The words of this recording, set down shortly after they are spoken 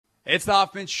It's the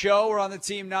Hoffman Show. We're on the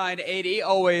Team 980,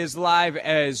 always live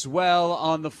as well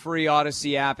on the free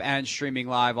Odyssey app and streaming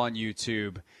live on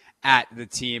YouTube at the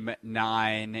Team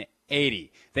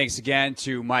 980. Thanks again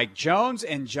to Mike Jones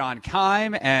and John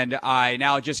Keim, and I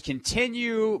now just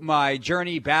continue my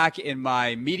journey back in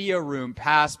my media room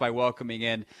past by welcoming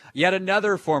in yet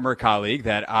another former colleague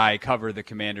that I covered the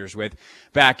Commanders with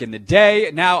back in the day.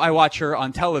 Now I watch her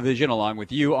on television along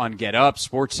with you on Get Up,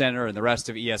 SportsCenter, and the rest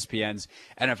of ESPN's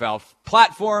NFL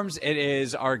platforms. It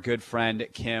is our good friend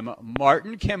Kim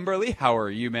Martin. Kimberly, how are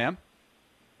you, ma'am?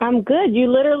 I'm good. You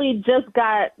literally just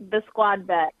got the squad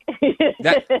back.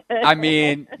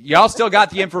 Y'all still got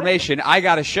the information. I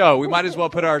got a show. We might as well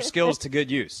put our skills to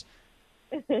good use.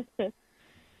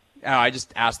 I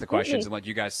just ask the questions and let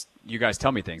you guys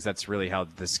tell me things. That's really how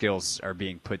the skills are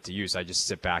being put to use. I just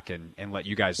sit back and let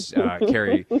you guys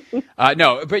carry.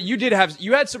 No, but you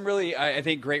had some really, I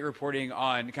think, great reporting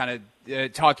on kind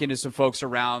of talking to some folks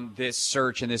around this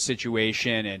search and this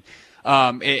situation, and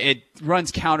it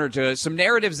runs counter to some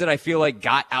narratives that I feel like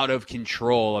got out of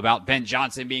control about Ben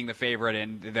Johnson being the favorite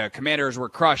and the Commanders were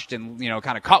crushed and,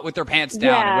 kind of caught with their pants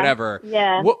down and whatever.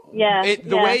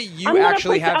 The way you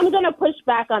actually have. I'm going to push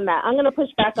back on that.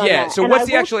 Yeah. So what's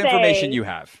the actual information you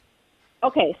have?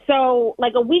 Okay. So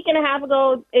like a week and a half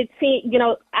ago, it seemed,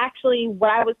 actually what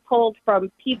I was told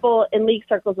from people in league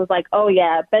circles was like, oh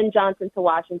yeah, Ben Johnson to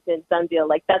Washington, done deal.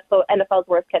 Like that's the NFL's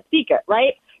worst kept secret,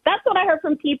 right? That's what I heard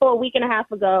from people a week and a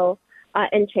half ago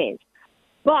and change.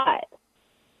 But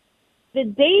the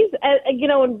days,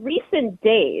 in recent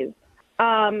days,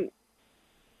 talking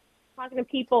to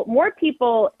people, more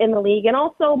people in the league and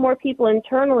also more people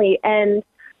internally. And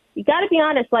you got to be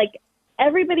honest, like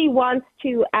everybody wants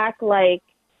to act like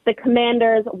the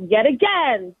Commanders, yet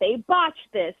again, they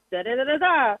botched this,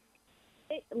 da-da-da-da-da.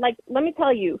 Like, let me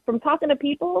tell you, from talking to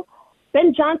people,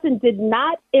 Ben Johnson did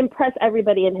not impress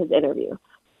everybody in his interview.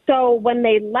 So when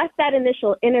they left that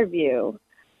initial interview,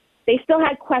 they still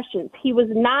had questions. He was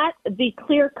not the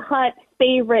clear-cut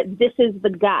favorite, this is the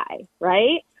guy,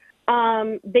 right?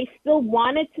 They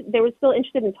were still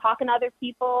interested in talking to other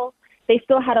people. They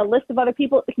still had a list of other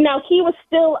people. Now, he was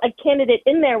still a candidate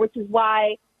in there, which is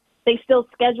why they still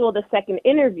scheduled a second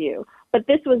interview. But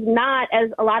this was not, as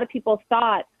a lot of people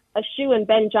thought, a shoe-in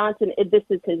Ben Johnson, this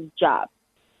is his job.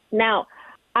 Now,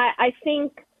 I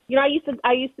think, I used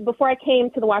to, before I came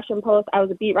to the Washington Post, I was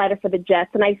a beat writer for the Jets.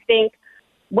 And I think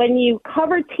when you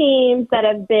cover teams that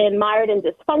have been mired in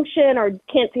dysfunction or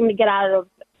can't seem to get out of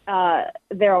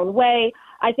their own way,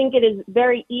 I think it is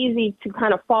very easy to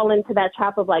kind of fall into that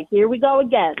trap of like, here we go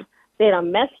again. They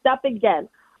done messed up again.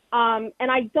 And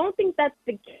I don't think that's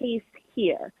the case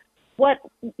here. When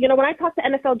I talked to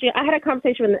NFL GM, I had a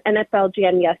conversation with an NFL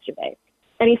GM yesterday.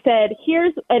 And he said, he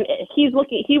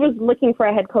was looking for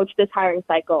a head coach this hiring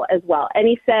cycle as well. And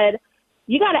he said,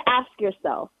 you got to ask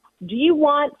yourself, do you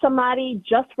want somebody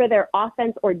just for their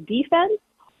offense or defense?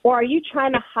 Or are you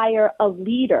trying to hire a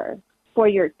leader for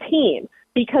your team?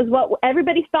 Because what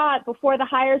everybody thought before the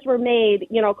hires were made,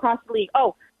 across the league,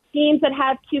 teams that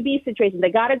have QB situations, they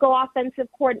got to go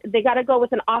they got to go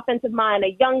with an offensive mind,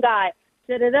 a young guy.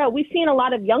 We've seen a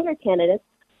lot of younger candidates.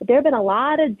 But there have been a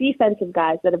lot of defensive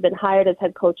guys that have been hired as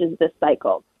head coaches this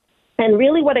cycle. And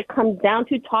really what it comes down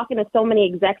to, talking to so many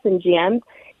execs and GMs,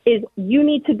 is you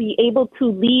need to be able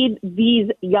to lead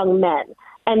these young men.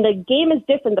 And the game is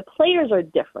different. The players are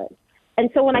different.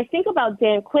 And so when I think about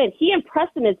Dan Quinn, he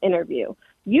impressed in his interview.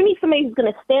 You need somebody who's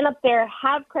going to stand up there,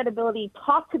 have credibility,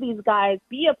 talk to these guys,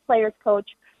 be a player's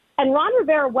coach. And Ron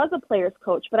Rivera was a player's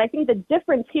coach. But I think the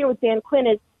difference here with Dan Quinn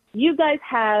is you guys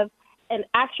have an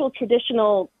actual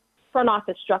traditional front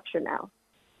office structure now.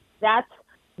 That's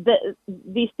the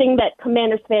thing that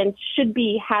Commanders fans should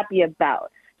be happy about.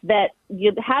 That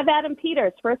you have Adam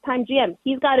Peters, first-time GM.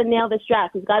 He's got to nail this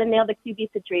draft. He's got to nail the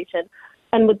QB situation.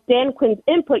 And with Dan Quinn's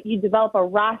input, you develop a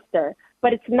roster.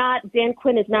 But it's not, Dan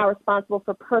Quinn is now responsible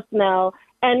for personnel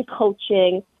and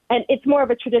coaching. And it's more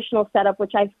of a traditional setup,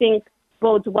 which I think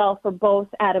bodes well for both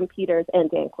Adam Peters and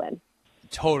Dan Quinn.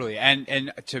 Totally.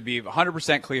 And to be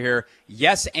 100% clear here,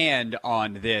 yes, and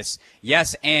on this,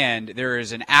 yes, and there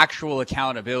is an actual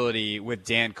accountability with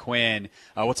Dan Quinn.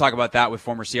 We'll talk about that with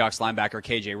former Seahawks linebacker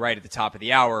KJ Wright at the top of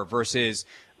the hour versus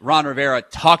Ron Rivera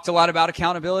talked a lot about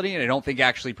accountability, and I don't think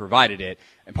actually provided it.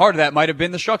 And part of that might have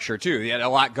been the structure, too. He had a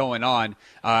lot going on,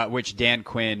 which Dan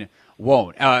Quinn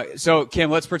won't. So, Kim,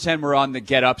 let's pretend we're on the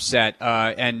Get Up set,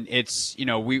 and it's,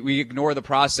 we ignore the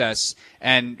process,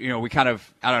 and, we kind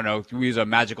of, I don't know, we use a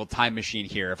magical time machine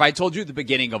here. If I told you at the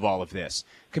beginning of all of this,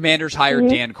 Commanders hired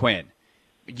Dan Quinn,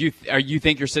 you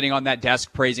think you're sitting on that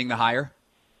desk praising the hire?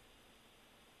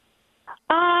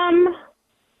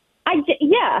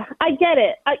 Yeah, I get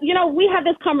it. We had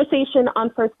this conversation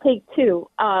on First Take too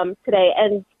today,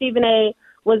 and Stephen A.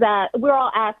 we were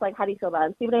all asked, like, how do you feel about it?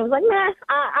 And Stephen A. was like, nah,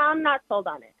 I'm not sold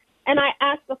on it. And I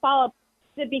asked the follow-up,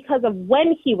 is it because of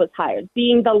when he was hired,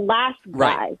 being the last guy?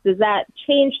 Right. Does that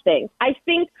change things? I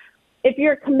think if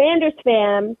you're a Commanders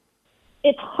fan,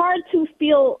 it's hard to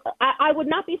feel – I would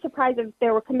not be surprised if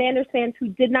there were Commanders fans who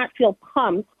did not feel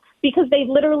pumped because they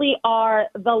literally are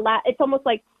the last – it's almost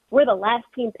like we're the last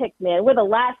team picked, man. We're the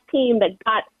last team that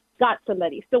got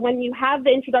somebody. So when you have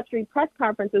the introductory press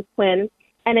conferences, Quinn,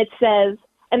 and it says –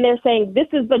 and they're saying, this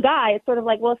is the guy, it's sort of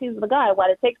like, well, if he's the guy, why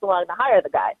did it take so long to hire the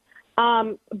guy?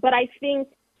 But I think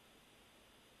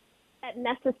that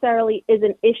necessarily is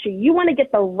an issue. You want to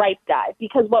get the right guy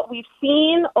because what we've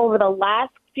seen over the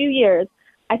last few years,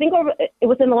 I think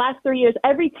within the last 3 years,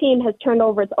 every team has turned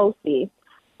over its OC.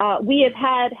 We have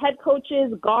had head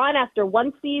coaches gone after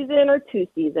one season or 2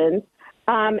 seasons.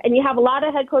 And you have a lot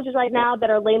of head coaches right now that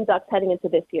are lame ducks heading into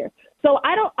this year. So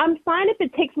I'm fine if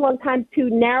it takes a long time to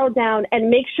narrow down and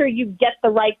make sure you get the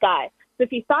right guy. So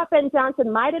if you thought Ben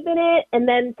Johnson might have been it and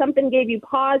then something gave you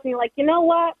pause and you're like, you know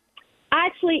what?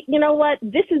 Actually, you know what?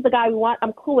 This is the guy we want.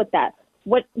 I'm cool with that.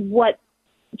 What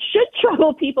should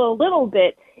trouble people a little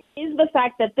bit is the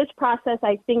fact that this process,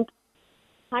 I think,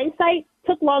 hindsight,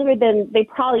 took longer than they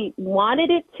probably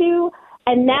wanted it to.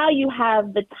 And now you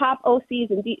have the top OCs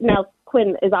and now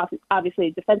Quinn is obviously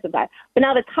a defensive guy, but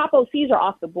now the top OCs are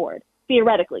off the board,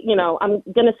 theoretically. I'm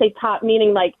going to say top,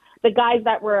 meaning like the guys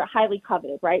that were highly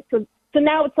coveted, right? So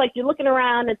now it's like you're looking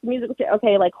around, it's musical chair,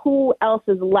 okay, like who else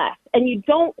is left? And you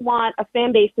don't want a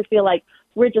fan base to feel like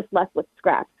we're just left with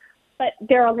scraps. But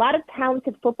there are a lot of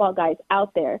talented football guys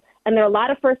out there, and there are a lot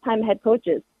of first-time head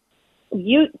coaches.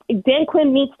 Dan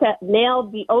Quinn needs to nail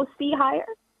the OC hire,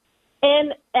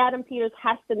 and Adam Peters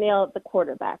has to nail the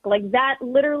quarterback. Like that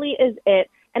literally is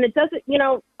it. And it doesn't,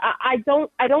 I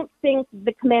don't think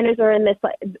the Commanders are in this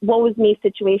like woe is me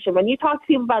situation. When you talk to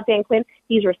people about Dan Quinn,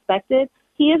 he's respected.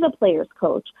 He is a player's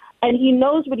coach and he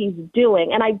knows what he's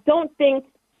doing. And I don't think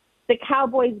the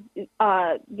Cowboys,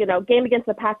 game against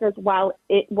the Packers, while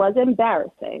it was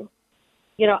embarrassing,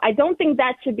 I don't think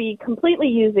that should be completely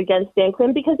used against Dan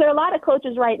Quinn because there are a lot of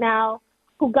coaches right now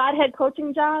who got head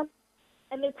coaching jobs.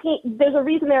 And there's a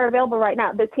reason they're available right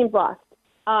now. Their team's lost.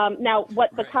 Now,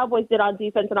 what the Cowboys did on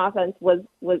defense and offense was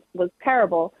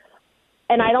terrible.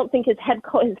 And I don't think his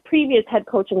previous head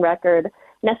coaching record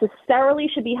necessarily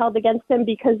should be held against him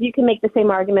because you can make the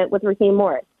same argument with Raheem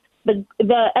Morris.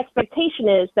 The expectation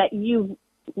is that you've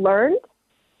learned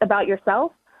about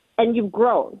yourself and you've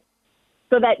grown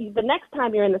so that the next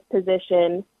time you're in this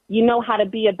position, you know how to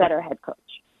be a better head coach.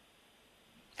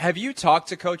 Have you talked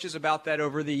to coaches about that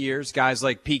over the years? Guys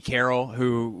like Pete Carroll,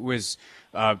 who was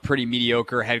a pretty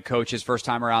mediocre head coach his first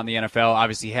time around the NFL,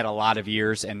 obviously had a lot of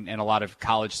years and a lot of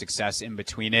college success in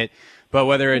between it. But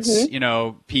whether it's,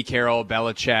 Pete Carroll,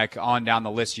 Belichick, on down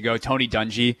the list you go, Tony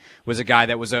Dungy was a guy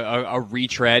that was a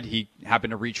retread. He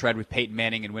happened to retread with Peyton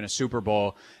Manning and win a Super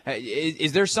Bowl.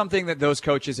 Is there something that those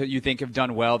coaches that you think have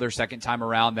done well their second time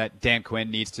around that Dan Quinn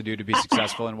needs to do to be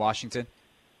successful in Washington?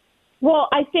 Well,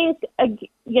 I think,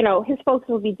 his focus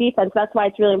will be defense. That's why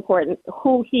it's really important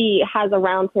who he has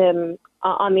around him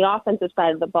on the offensive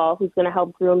side of the ball who's going to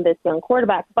help groom this young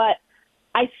quarterback. But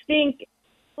I think,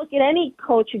 look at any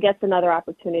coach who gets another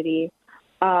opportunity,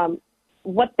 you're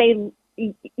in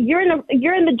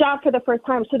the job for the first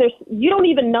time, so you don't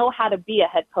even know how to be a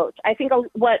head coach. I think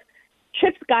what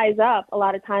trips guys up a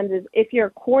lot of times is if you're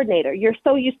a coordinator, you're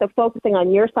so used to focusing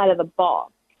on your side of the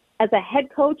ball. As a head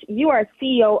coach, you are a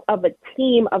CEO of a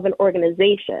team, of an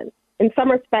organization. In some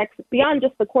respects, beyond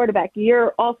just the quarterback,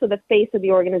 you're also the face of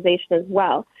the organization as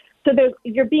well. So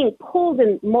you're being pulled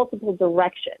in multiple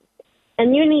directions.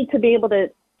 And you need to be able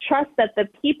to trust that the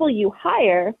people you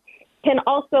hire can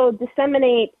also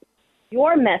disseminate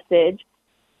your message,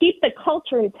 keep the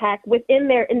culture intact within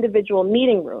their individual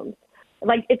meeting rooms.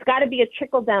 Like, it's got to be a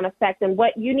trickle-down effect. And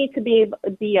what you need to be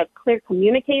a clear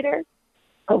communicator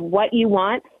of what you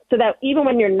want, so that even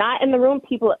when you're not in the room,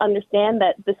 people understand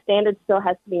that the standard still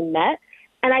has to be met.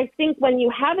 And I think when you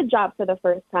have a job for the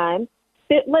first time,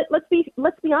 let's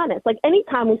be honest. Like,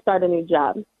 anytime we start a new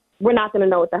job, we're not going to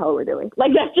know what the hell we're doing.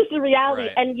 Like, that's just the reality.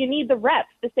 Right. And you need the reps.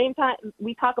 At the same time,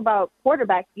 we talk about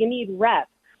quarterbacks, you need reps.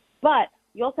 But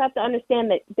you also have to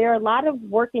understand that there are a lot of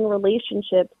working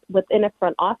relationships within a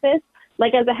front office.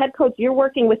 Like, as a head coach, you're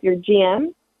working with your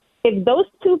GM. If those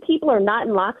two people are not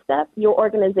in lockstep, your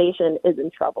organization is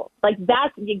in trouble. Like,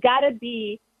 you got to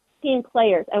be team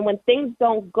players. And when things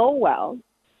don't go well,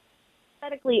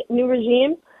 hypothetically, new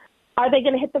regime, are they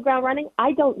going to hit the ground running?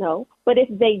 I don't know. But if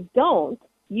they don't,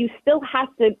 you still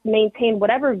have to maintain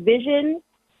whatever vision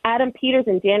Adam Peters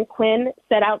and Dan Quinn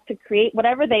set out to create,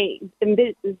 whatever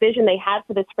vision they had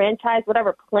for this franchise,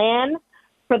 whatever plan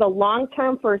for the long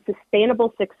term for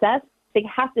sustainable success, they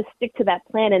have to stick to that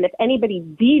plan. And if anybody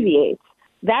deviates,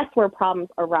 that's where problems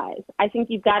arise. I think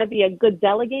you've got to be a good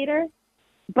delegator.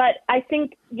 But I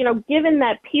think, given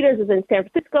that Peters is in San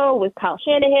Francisco with Kyle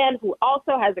Shanahan, who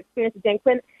also has experience with Dan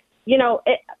Quinn,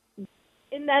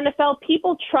 in the NFL,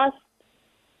 people trust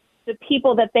the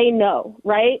people that they know,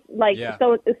 right?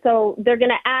 So they're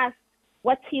going to ask,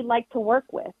 what's he like to work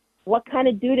with? What kind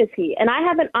of dude is he? And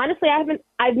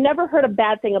I've never heard a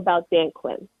bad thing about Dan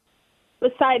Quinn.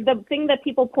 Besides, the thing that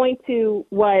people point to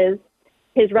was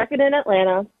his record in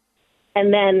Atlanta,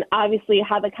 and then obviously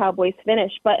how the Cowboys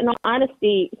finished. But in all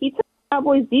honesty, he took the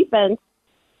Cowboys defense.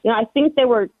 I think they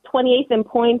were 28th in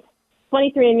points,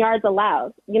 23 in yards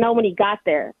allowed, when he got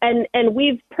there. And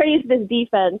we've praised this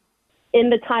defense in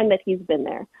the time that he's been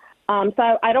there.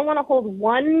 So I don't want to hold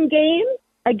one game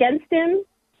against him,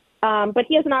 but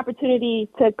he has an opportunity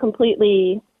to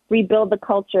completely rebuild the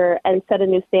culture and set a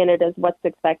new standard as what's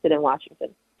expected in Washington.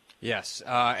 Yes,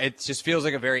 it just feels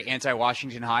like a very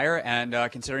anti-Washington hire, and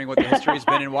considering what the history has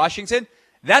been in Washington,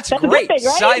 that's great. Thing,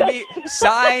 right?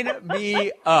 Sign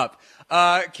me up.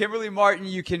 Kimberley Martin,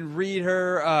 you can read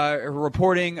her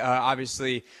reporting,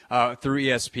 obviously, through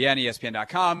ESPN,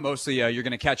 ESPN.com. Mostly, you're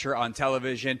going to catch her on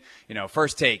television.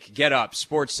 First Take, Get Up,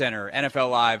 Sports Center, NFL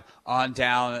Live, on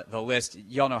down the list.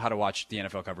 Y'all know how to watch the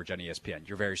NFL coverage on ESPN.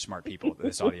 You're very smart people,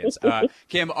 this audience.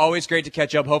 Kim, always great to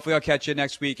catch up. Hopefully, I'll catch you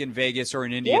next week in Vegas or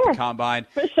in Indy at the Combine.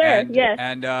 For sure,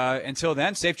 And until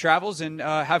then, safe travels and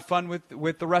have fun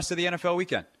with the rest of the NFL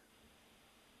weekend.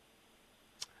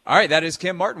 All right, that is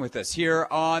Kim Martin with us here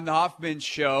on the Hoffman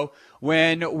Show.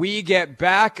 When we get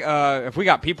back, if we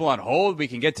got people on hold, we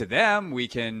can get to them. We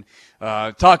can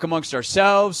talk amongst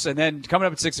ourselves. And then coming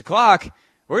up at 6 o'clock,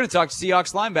 we're going to talk to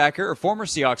Seahawks linebacker, or former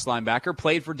Seahawks linebacker,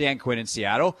 played for Dan Quinn in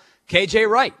Seattle, KJ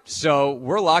Wright. So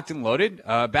we're locked and loaded.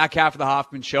 Back half of the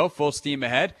Hoffman Show, full steam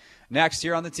ahead. Next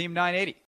here on the Team 980.